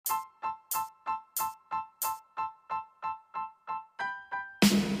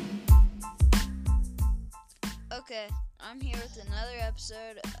Okay, I'm here with another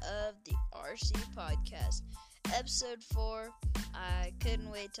episode of the RC Podcast. Episode 4. I couldn't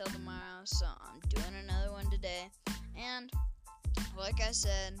wait till tomorrow, so I'm doing another one today. And, like I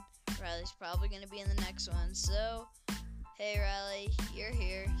said, Riley's probably going to be in the next one. So, hey Riley, you're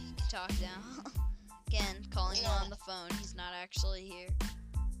here. You can talk now. Again, calling him on the phone. He's not actually here.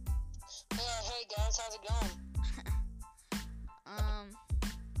 Hey guys, how's it going? I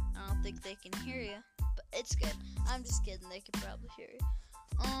don't think they can hear you, but it's good. I'm just kidding, they can probably hear you.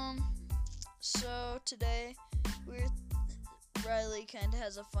 So today, Riley kinda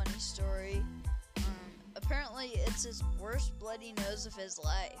has a funny story. Apparently it's his worst bloody nose of his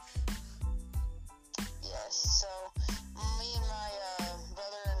life. Yes, so me and my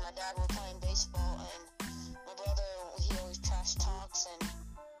brother and my dad were playing baseball, and my brother, he always trash talks, and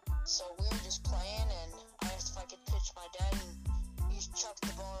so we were just playing, and I asked if I could pitch my dad, and he just chucked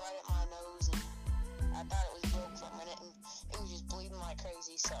the ball right at my nose, and I thought it was broke for a minute, and it was just bleeding like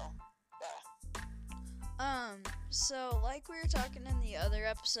crazy, so, yeah. So like we were talking in the other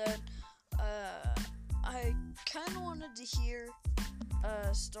episode, I kind of wanted to hear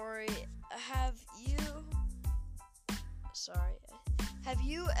a story. Have you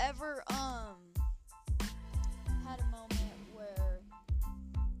ever, had a moment where,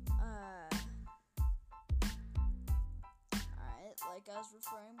 alright, like I was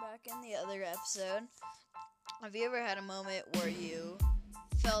referring back in the other episode, have you ever had a moment where you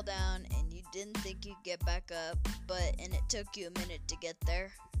fell down and you didn't think you'd get back up, and it took you a minute to get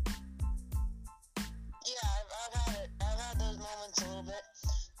there? Yeah, I've had it. I've had those moments a little bit.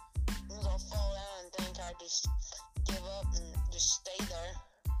 Sometimes I'll fall down and think I just give up and just stay there.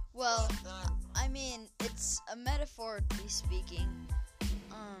 Well, I mean, it's a metaphorically speaking.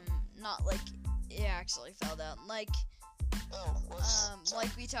 Not like it actually fell down. Like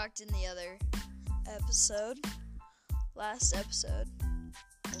we talked in the other episode, last episode.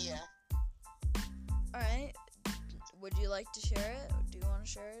 Yeah. Alright, would you like to share it? Do you want to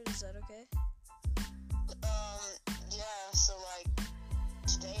share it? Is that okay? Yeah, so,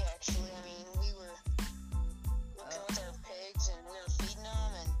 today, actually, we were working with our pigs, and we were feeding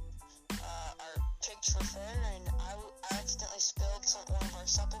them, and, our pigs were fed, and I accidentally spilled one of our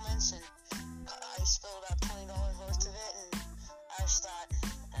supplements, and I spilled about $20 worth of it, and I just thought,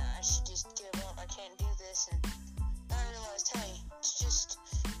 I should just give up, I can't do this, and then I realized, hey, it's just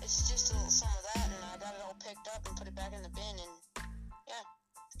a little some of that, and I got it all picked up and put it back in the bin, and, yeah,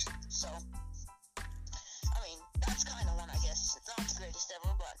 so, that's kind of one, I guess. It's not the greatest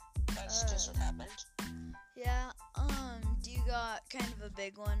ever, but that's just what happened. Yeah, do you got kind of a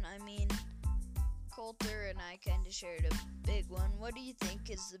big one? I mean, Coulter and I kind of shared a big one. What do you think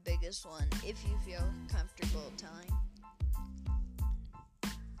is the biggest one, if you feel comfortable telling?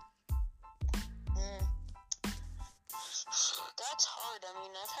 That's hard. I've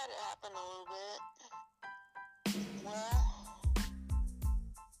had it happen a little bit. Well,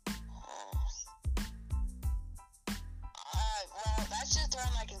 that's just the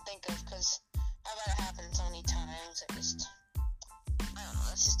one I can think of, because I've had it happen so many times. I don't know,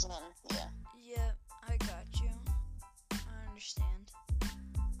 that's just the one, yeah. Yeah, I got you. I understand.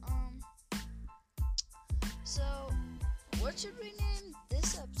 So, what should we name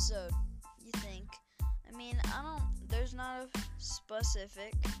this episode, you think? There's not a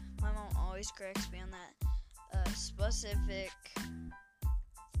specific, my mom always corrects me on that, specific,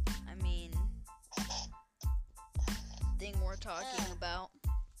 thing we're talking about.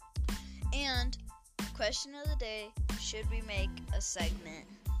 And question of the day, should we make a segments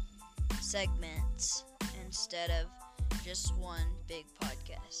instead of just one big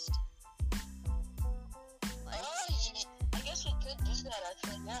podcast? I guess we could do that,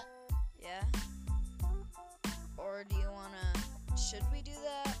 actually, yeah. Yeah? Or do you should we do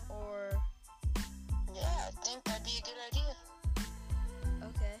that, or? Yeah, I think that'd be a good idea.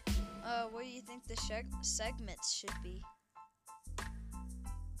 Okay. What do you think the segments should be?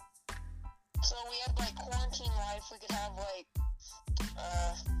 So we have, quarantine life. We could have,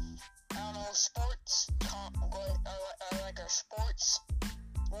 sports, or our sports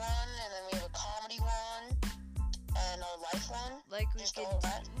one, and then we have a comedy one, and our life one.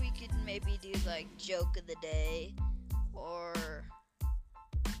 We could maybe do, joke of the day, or...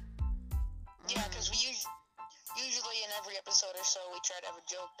 Yeah, because we usually in every episode or so, we try to have a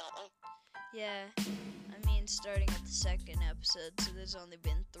joke, don't we? Yeah, starting at the second episode, so there's only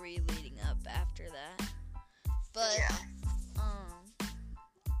been 3 leading up after that. But,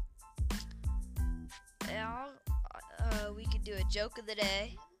 we could do a joke of the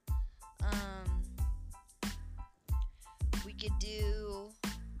day. We could do,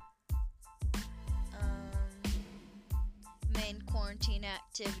 main quarantine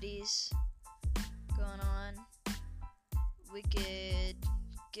activities going on. We could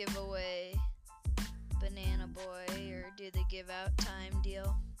give away Banana Boy or do the give out time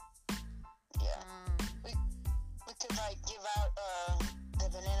deal. Yeah. We could like give out the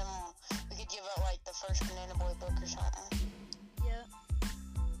banana. We could give out like the first Banana Boy book or something. Yep.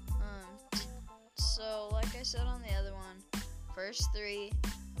 So like I said on the other one, first 3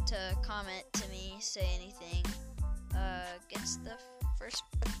 to comment to me, say anything, gets the first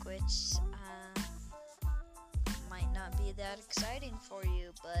book, which might not be that exciting for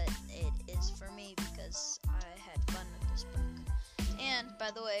you, but it is for me because I had fun with this book. And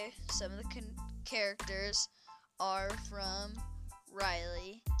by the way, some of the characters are from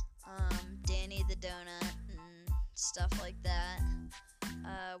Riley, Danny the Donut, and stuff like that.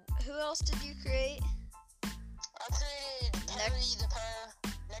 Who else did you create? I created Perry the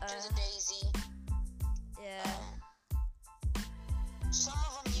Pear, Nectar the Daisy. Yeah. Some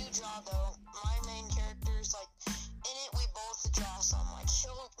of them you draw though. My main characters, like in it, we both draw some. Like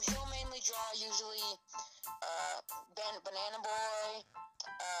she'll mainly draw usually Banana Boy.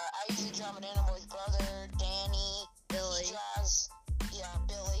 I usually draw Banana Boy's brother, Danny. Billy. He draws,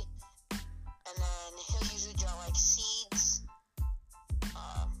 Billy. And then he'll usually draw like Seeds.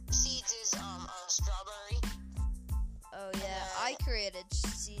 Seeds is Strawberry. Oh yeah, I created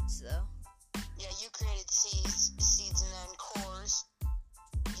Seeds though. Yeah, you created Seeds, and then Cores.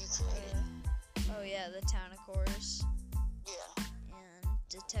 You created. Oh yeah, the Town of Cores. Yeah. And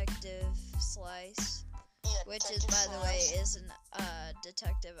Detective Slice, Yeah, which Detective is, by the way, Slice. is an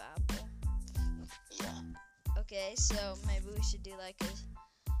Detective Apple. Yeah. Okay, so maybe we should do like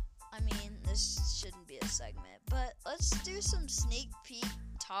this shouldn't be a segment, but let's do some sneak peek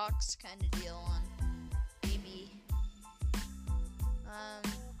talks kind of deal on BB.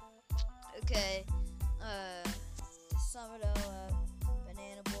 Okay, Summito,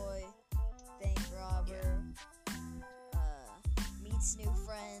 Banana Boy, bank robber, meets new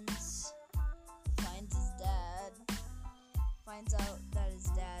friends, finds his dad, finds out that his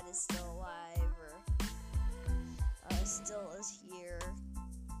dad is still alive, or still is here,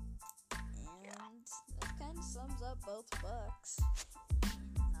 and that kind of sums up both books.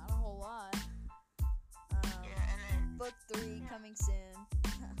 Not a whole lot. Book 3 coming soon.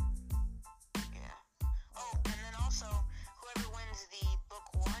 Yeah. Oh, and then also, whoever wins the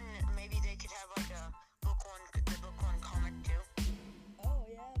book 1, maybe they could have like the book 1 comic too. Oh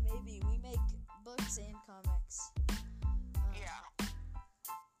yeah, maybe we make books and comics. Yeah.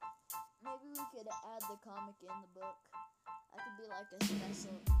 Maybe we could add the comic in the book. That could be like a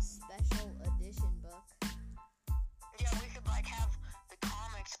special edition book. Yeah, we could like have the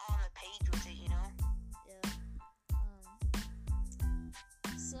comics on the page with it, you know? Yeah.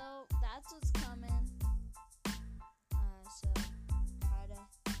 So that's what's coming. So try to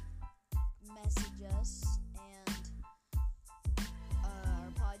message us, and our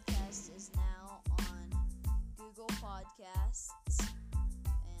podcast is now on Google Podcasts,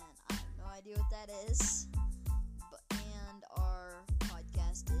 and I have no idea what that is. And our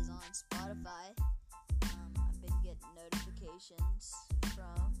podcast is on Spotify. I've been getting notifications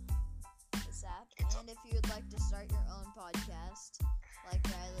from this app. And if you would like to start your own podcast, like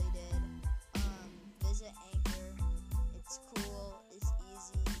Riley did, visit Anchor. It's cool, it's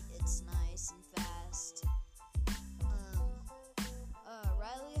easy, it's nice and fast.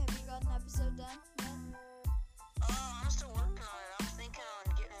 Riley, have you got an episode done yet? I'm still working on it. I'm thinking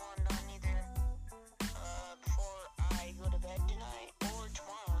on getting one done either before I go to bed tonight or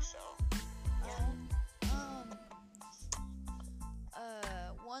tomorrow, so yeah.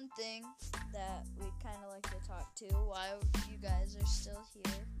 One thing that we kind of like to talk to while you guys are still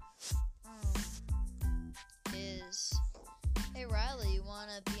here is, hey Riley, you want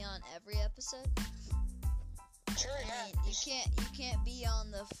to be on every episode? Sure, yeah. I mean, you can't be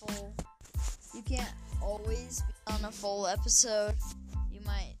on the full. You can't always be on a full episode. You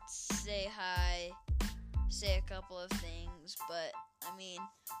might say hi, say a couple of things, but I mean,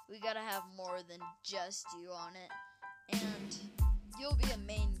 we gotta have more than just you on it, and you'll be a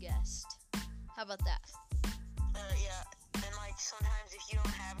main guest. How about that? Yeah, and like sometimes if you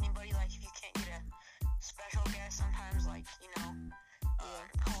don't have anybody, like if you can't get a special guest, sometimes like, you know,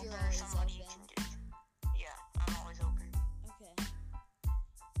 call you're or always somebody you open. can get. Yeah, I'm always open. Okay.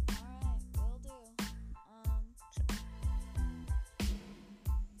 Alright, will do.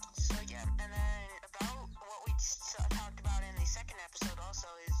 So yeah, and then about what we talked about in the second episode also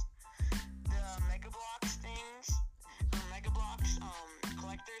is the Mega Bloks things, Mega Bloks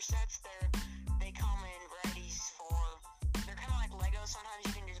collector sets. They come in varieties they're kind of like Legos. Sometimes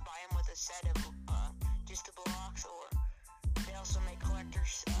you can just buy them with a set of just the blocks, or also make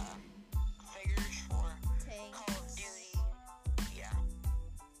collectors figures for Tanks. Call of Duty. Yeah.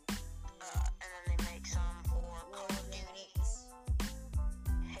 And then they make some for Call of Duty,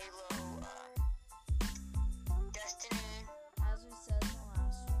 Halo, Destiny. As we said in the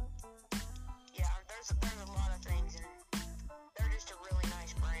last one. Yeah, there's a lot of things, and they're just a really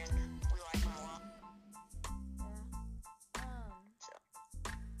nice brand. We like them a lot. Yeah. So.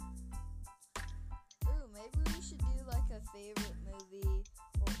 Ooh, maybe we should do like a favorite movie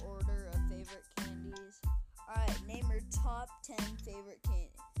or order of favorite candies. Alright, name your top 10 favorite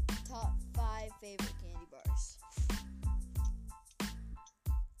candy. Top 5 favorite candy bars.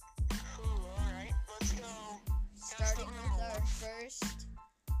 Ooh, alright, let's go.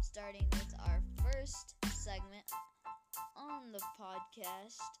 Starting with our first segment on the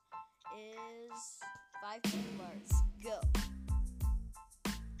podcast is 5 candy bars. Go.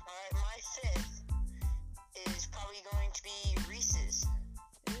 Alright, my fifth is probably going to be Reese's.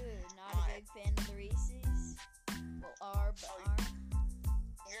 Ooh, not a big fan of the Reese's. Well, are, but aren't.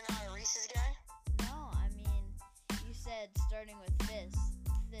 You're not a Reese's guy? No, I mean, you said starting with fifth.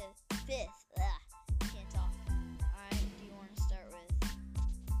 Can't talk. Alright, do you want to start with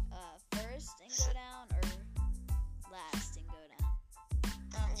first and go down, or last and go down?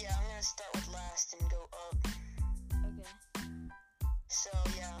 Yeah, I'm gonna start with last and go up. Okay. So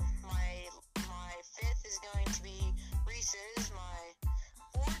yeah, my fifth is going to be Reese's. My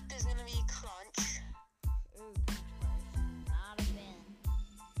fourth is gonna be Crunch. Ooh, Crunch bars. Not a fan.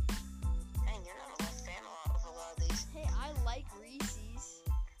 Dang, you're not a fan of a lot of these. Hey, I like Reese's.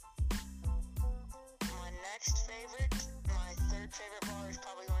 My next favorite, my third favorite bar is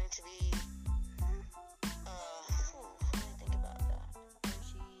probably going to be, let me think about that.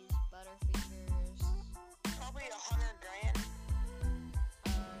 Hershey's, Butterfingers. Probably 100 grand.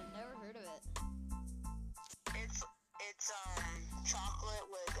 Never heard of it. It's chocolate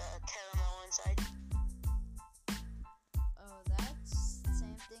with caramel inside. Oh, that's the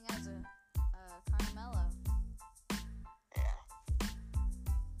same thing as a Caramello. Yeah.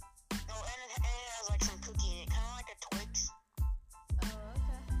 Oh, and it has like some cookie in it, kind of like a Twix. Oh,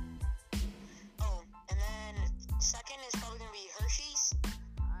 okay. Oh, and then second is probably gonna be Hershey's.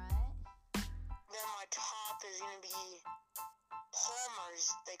 Alright. Then my top is gonna be Palmer's.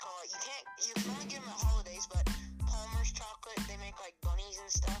 They call it. You can only get them at holidays, but Palmer's chocolate. They make like bunnies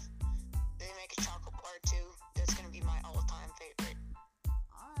and stuff. They make a chocolate bar too. That's gonna be my all-time favorite.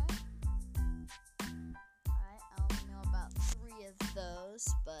 Alright. I only know about 3 of those,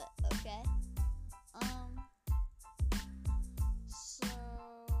 but okay. So,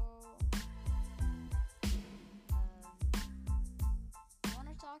 I want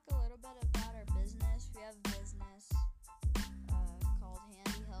to talk a little bit about our business. We have a business called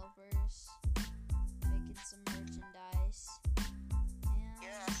Handy Helpers, making some merchandise,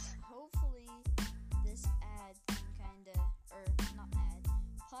 and hopefully this ad can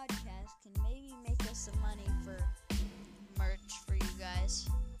podcast can maybe make us some money for merch for you guys.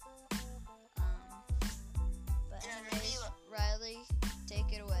 But anyways, Riley,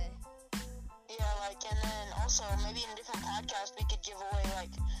 take it away. Yeah, and then also maybe in different podcasts we could give away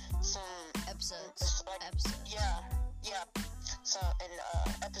like some Episodes. Yeah. So in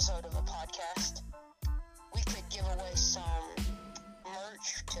episode of a podcast, we could give away some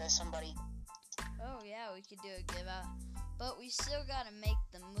merch to somebody. Oh yeah, we could do a give out, but we still gotta make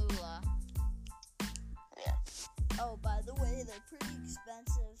the moolah. Yeah. Oh, by the way, they're pretty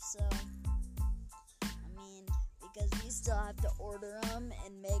expensive, so because we still have to order them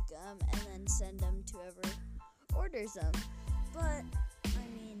and make them and then send them to whoever orders them. But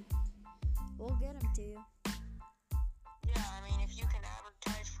we'll get them to you. Yeah, if you can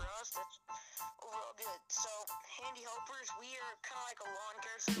advertise for us, that's overall good. So, Handy Helpers, we are kind of like a lawn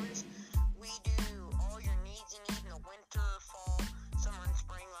care service. We do all your needs you need in the winter, fall, summer, and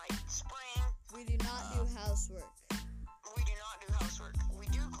spring. Like spring, We do not do housework. we do not do housework. We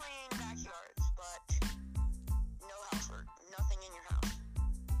do clean backyards, but no housework. Nothing in your house.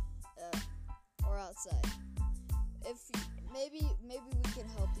 Or outside. If maybe we can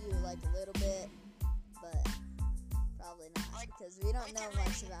help you like a little bit, but probably not because we don't know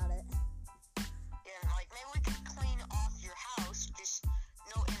much about it. Yeah, maybe we could clean off your house, just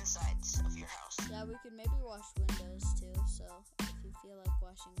no insides of your house. Yeah, we could maybe wash windows too. So if you feel like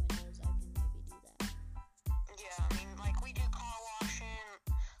washing windows, I can maybe do that. Yeah, we do car washing,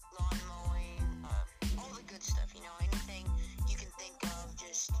 lawn mowing, all the good stuff. Anything you can think of,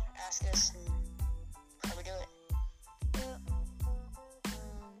 just ask us and probably do it.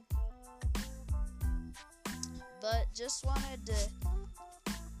 But just wanted to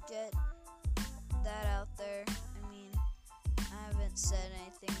get that out there. said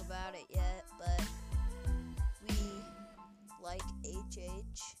anything about it yet, but we, like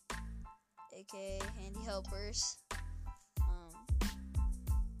HH, aka Handy Helpers,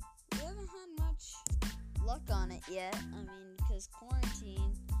 we haven't had much luck on it yet. I mean, because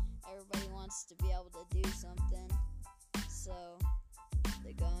quarantine, everybody wants to be able to do something, so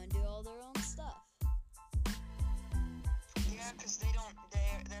they go and do all their own stuff. Yeah, because they're all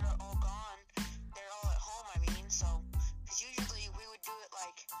gone. They're all at home, I mean, so, because usually we would do it,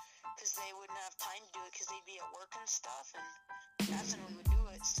 like, because they wouldn't have time to do it because they'd be at work and stuff, and that's when we would do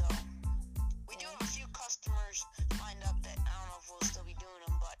it, so. We do have a few customers lined up that I don't know if we'll still be doing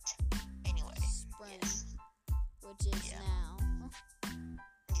them, but anyway. Spring, yes. which is now.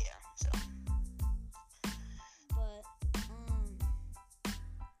 Yeah, so. But,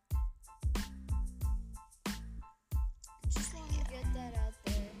 just want to get that out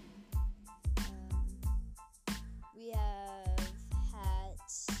there. We have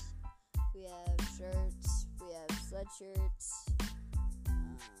hats, we have shirts, we have sweatshirts.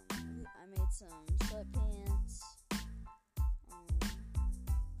 I made some sweatpants,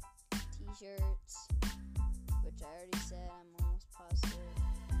 t-shirts, which I already said, I'm almost positive,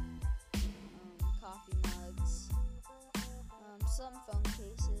 coffee mugs, some phone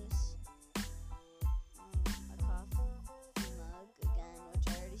cases, a coffee mug, again, which I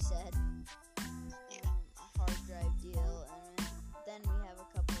already said, a hard drive deal, and then we have a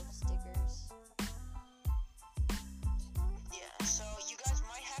couple of stickers. Yeah, so you guys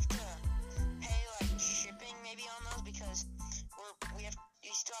might have to pay, like, shipping maybe on those, because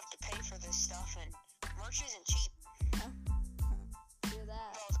you still have to pay for this stuff, and merch isn't cheap. Do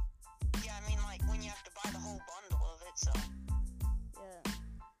that. Well, yeah, I mean, like, when you have to buy the whole bundle of it, so. Yeah.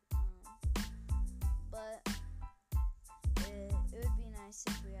 But it would be nice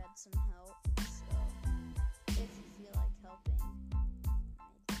if we had some help, so if you feel like helping,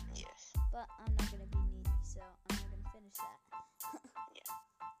 Yes. but I'm not going to be needy, so I'm not going to finish that.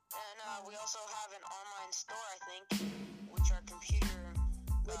 And we also have an online store, I think, which our computer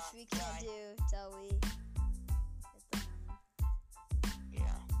Which we can't guy, do till we get the money.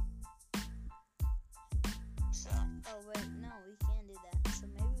 Yeah. So. Oh, wait, no, we can do that, so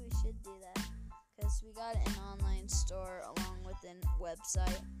maybe we should do that, because we got an online store along with a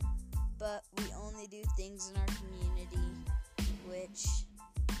website, but we only do things in our community, which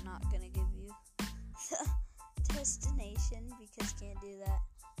I'm not going to give you the destination, because can't do that.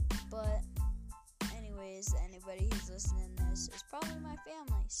 But anyways, anybody who's listening to this is probably my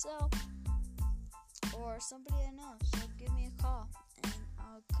family, so, or somebody I know, so give me a call and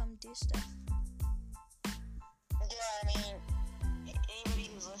I'll come do stuff. Yeah, I mean, anybody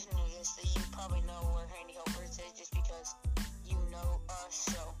who's listening to this, that you probably know where Handy Helpers is, just because you know us,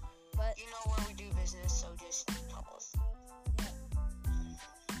 so, But you know where we do business, so just call us. yeah.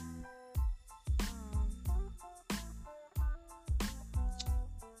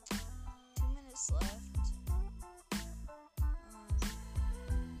 2 minutes left.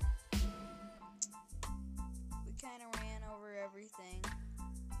 We kind of ran over everything.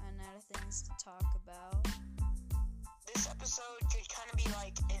 Ran out of things to talk about. This episode could kind of be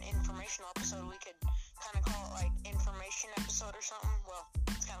like an informational episode. We could kind of call it like information episode or something. Well,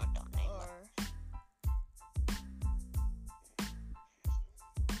 it's kind of a dumb name. Or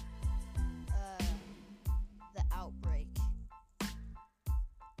the outbreak.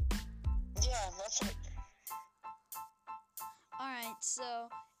 Yeah, that's right. Alright, so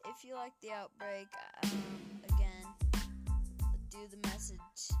if you like the outbreak, again, do the message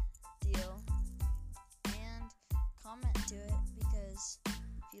deal and comment to it, because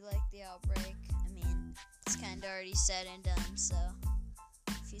if you like the outbreak, I mean, it's kind of already said and done, so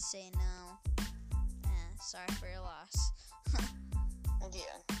if you say no, sorry for your loss.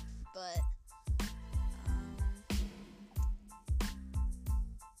 Yeah. But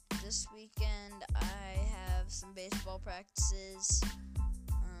this weekend I have some baseball practices,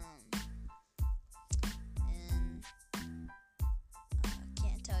 and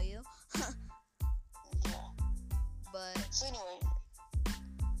can't tell you. Yeah. But So anyway,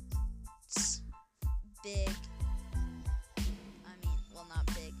 it's big. I mean, well, not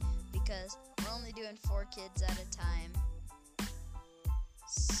big, because we're only doing 4 kids at a time.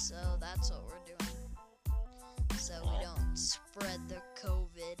 So that's what we're doing. So we don't spread the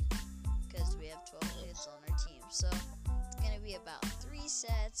COVID, because we have 12 kids on our team. So it's going to be about 3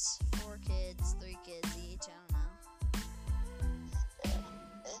 sets, 4 kids, 3 kids each. I don't know.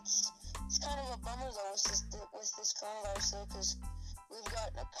 it's kind of a bummer though with this coronavirus though, because we've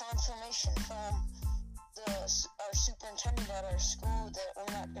gotten a confirmation from our superintendent at our school that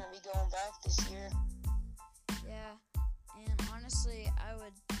we're not going to be going back this year. Yeah, and honestly, honestly, I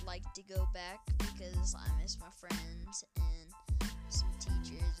would like to go back because I miss my friends and some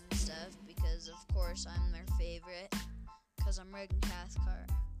teachers and stuff because, of course, I'm their favorite because I'm Reagan Cathcart.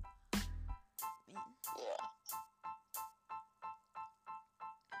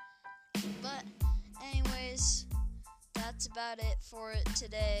 But, anyways, that's about it for it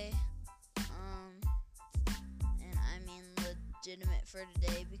today. And I mean legitimate for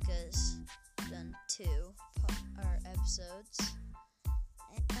today because I've done 2 episodes.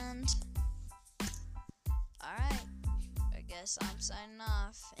 And, alright, I guess I'm signing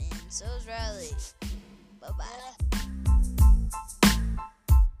off, and so is Riley. Bye-bye.